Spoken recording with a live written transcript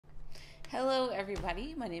Hello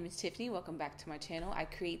everybody, my name is Tiffany. Welcome back to my channel. I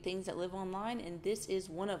create things that live online and this is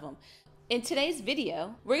one of them. In today's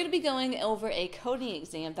video, we're going to be going over a coding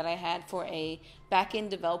exam that I had for a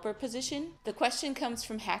backend developer position. The question comes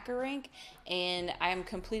from HackerRank and I am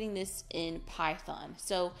completing this in Python.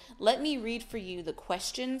 So let me read for you the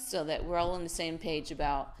questions so that we're all on the same page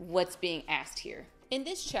about what's being asked here. In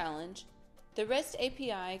this challenge, the REST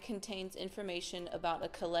API contains information about a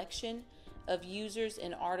collection of users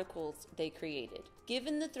and articles they created.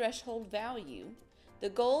 Given the threshold value, the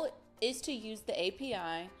goal is to use the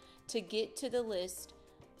API to get to the list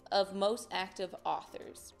of most active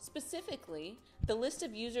authors. Specifically, the list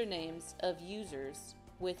of usernames of users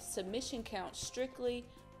with submission count strictly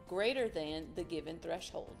greater than the given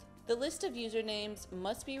threshold. The list of usernames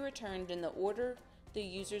must be returned in the order the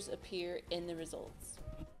users appear in the results.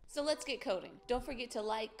 So let's get coding. Don't forget to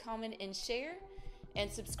like, comment, and share, and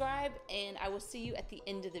subscribe, and I will see you at the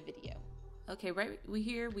end of the video. Okay, right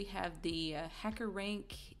here we have the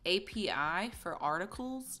HackerRank API for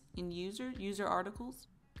articles in user articles.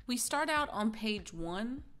 We start out on page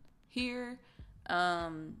 1 here,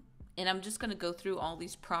 and I'm just going to go through all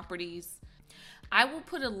these properties. I will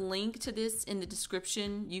put a link to this in the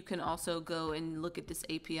description. You can also go and look at this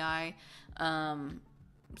API,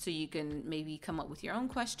 so you can maybe come up with your own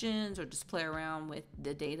questions or just play around with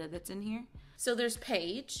the data that's in here. So there's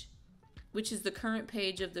page, which is the current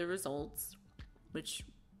page of the results, which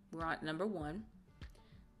we're on number 1.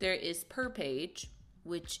 There is per page,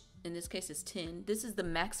 which in this case is 10. This is the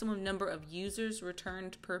maximum number of users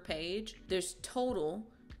returned per page. There's total,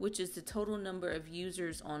 which is the total number of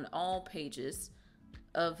users on all pages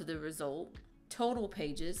of the result. Total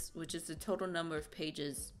pages, which is the total number of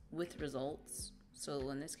pages with results.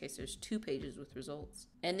 So in this case, there's 2 pages with results.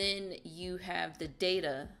 And then you have the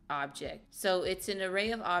data object. So it's an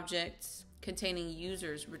array of objects containing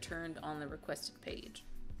users returned on the requested page.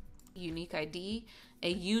 Unique ID,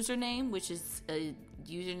 a username, which is a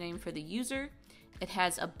username for the user. It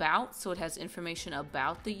has about, so it has information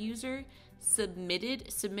about the user. Submitted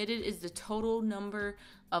is the total number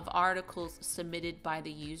of articles submitted by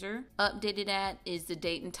the user. Updated at is the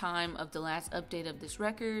date and time of the last update of this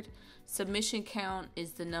record. Submission count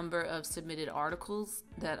is the number of submitted articles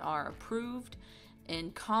that are approved.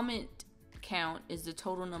 And comment count is the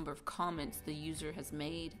total number of comments the user has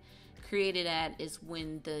made. Created at is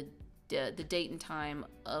when the date and time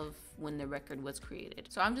of when the record was created.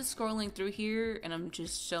 So I'm just scrolling through here and I'm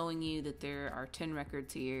just showing you that there are 10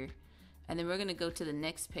 records here. And then we're going to go to the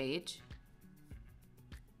next page.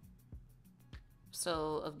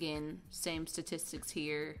 So again, same statistics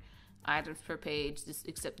here, items per page,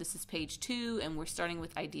 except this is page 2 and we're starting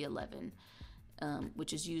with ID 11,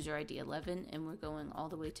 which is user ID 11, and we're going all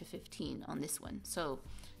the way to 15 on this one. So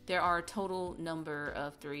there are a total number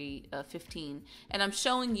of 15, and I'm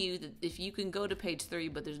showing you that if you can go to page 3,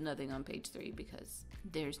 but there's nothing on page 3 because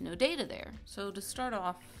there's no data there. So to start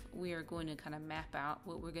off, we are going to kind of map out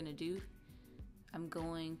what we're going to do. I'm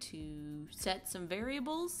going to set some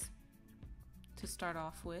variables to start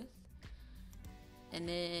off with, and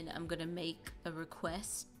then I'm going to make a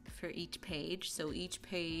request for each page. So each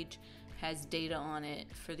page has data on it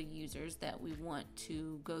for the users that we want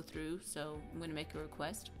to go through. So I'm going to make a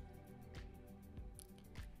request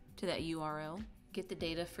to that URL, get the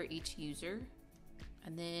data for each user,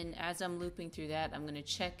 and then as I'm looping through that, I'm going to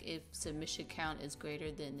check if submission count is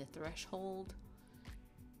greater than the threshold.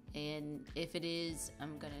 And if it is,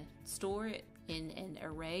 I'm going to store it in an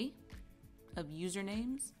array of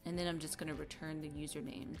usernames, and then I'm just going to return the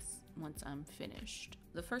usernames once I'm finished.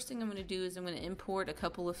 The first thing I'm going to do is I'm going to import a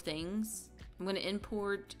couple of things. I'm going to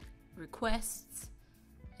import requests,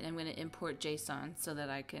 and I'm going to import JSON so that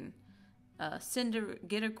I can send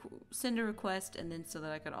a request, and then so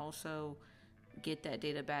that I could also get that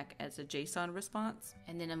data back as a JSON response.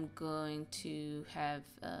 And then I'm going to have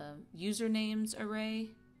a usernames array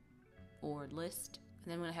or list,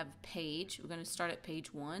 and then I'm going to have a page. We're going to start at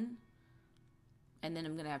page 1, and then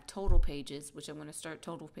I'm going to have total pages, which I'm going to start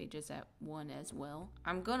total pages at 1 as well.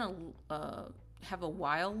 I'm going to have a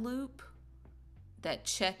while loop that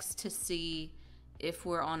checks to see if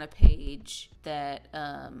we're on a page that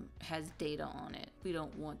has data on it. We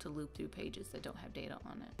don't want to loop through pages that don't have data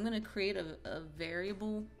on it. I'm going to create a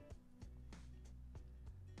variable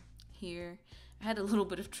here. I had a little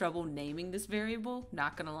bit of trouble naming this variable,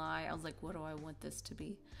 not gonna lie. I was like, what do I want this to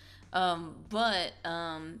be? But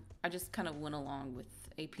I just kind of went along with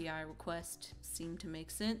API request, seemed to make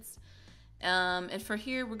sense. And for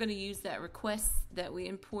here, we're going to use that request that we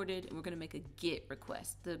imported, and we're going to make a GET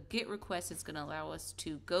request. The GET request is going to allow us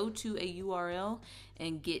to go to a URL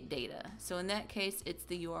and get data. So in that case, it's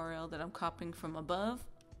the URL that I'm copying from above,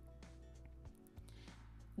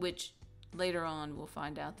 which later on we'll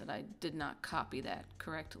find out that I did not copy that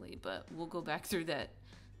correctly, but we'll go back through that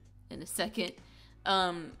in a second.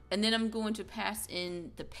 And then I'm going to pass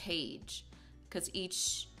in the page, because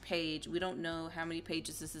each page, we don't know how many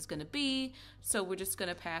pages this is going to be, so we're just going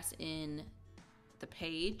to pass in the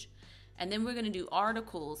page. And then we're going to do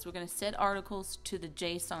articles. We're going to set articles to the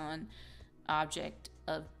JSON object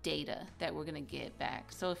of data that we're going to get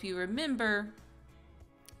back. So if you remember,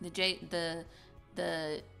 the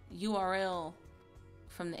URL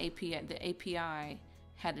from the API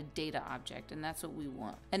had a data object, and that's what we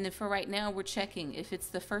want. And then for right now, we're checking if it's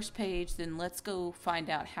the first page, then let's go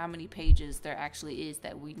find out how many pages there actually is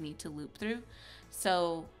that we need to loop through.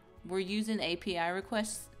 So we're using API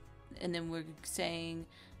requests, and then we're saying,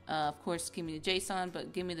 of course, give me the JSON,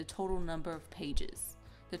 but give me the total number of pages.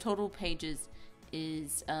 The total pages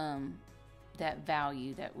is that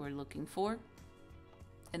value that we're looking for.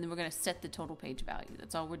 And then we're going to set the total page value.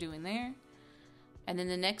 That's all we're doing there. And then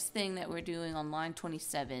the next thing that we're doing on line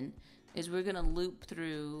 27 is we're going to loop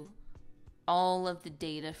through all of the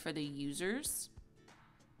data for the users.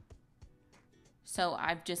 So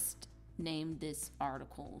I've just named this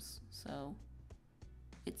articles. So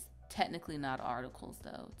it's technically not articles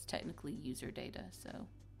though. It's technically user data. So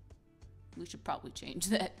we should probably change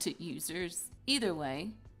that to users. Either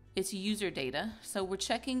way, it's user data. So we're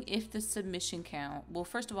checking if the submission count, well,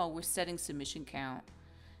 first of all, we're setting submission count,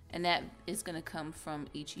 and that is going to come from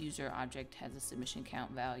each user object has a submission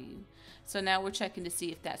count value. So now we're checking to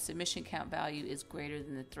see if that submission count value is greater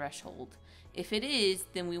than the threshold. If it is,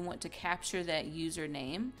 then we want to capture that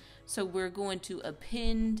username. So we're going to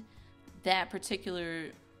append that particular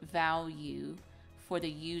value for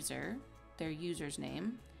the user, their user's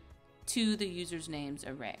name, to the user's names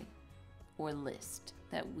array or list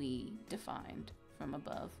that we defined from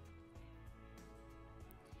above.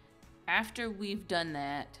 After we've done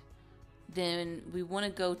that, then we want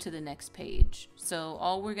to go to the next page. So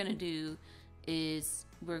all we're going to do is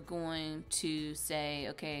we're going to say,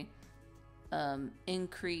 okay,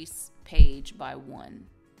 increase page by 1.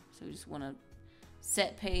 So we just want to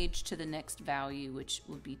set page to the next value, which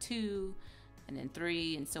would be 2, and then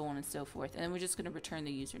 3, and so on and so forth. And then we're just going to return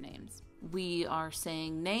the usernames. We are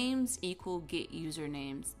saying names equal get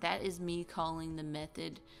usernames. That is me calling the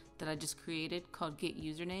method that I just created called get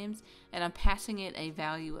usernames, and I'm passing it a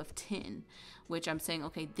value of 10, which I'm saying,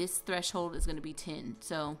 okay, this threshold is going to be 10.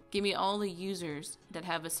 So give me all the users that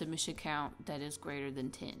have a submission count that is greater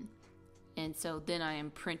than 10. And so then I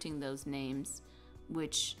am printing those names,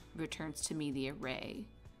 which returns to me the array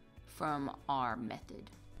from our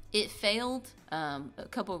method. It failed a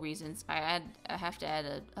couple of reasons. I have to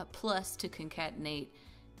add a plus to concatenate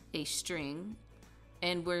a string,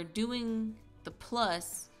 and we're doing the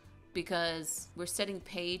plus because we're setting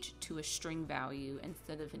page to a string value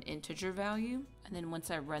instead of an integer value. And then once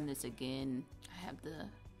I run this again, I have the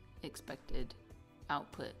expected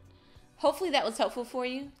output. Hopefully that was helpful for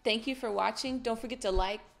you. Thank you for watching. Don't forget to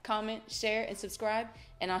like, comment, share, and subscribe,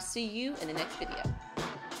 and I'll see you in the next video.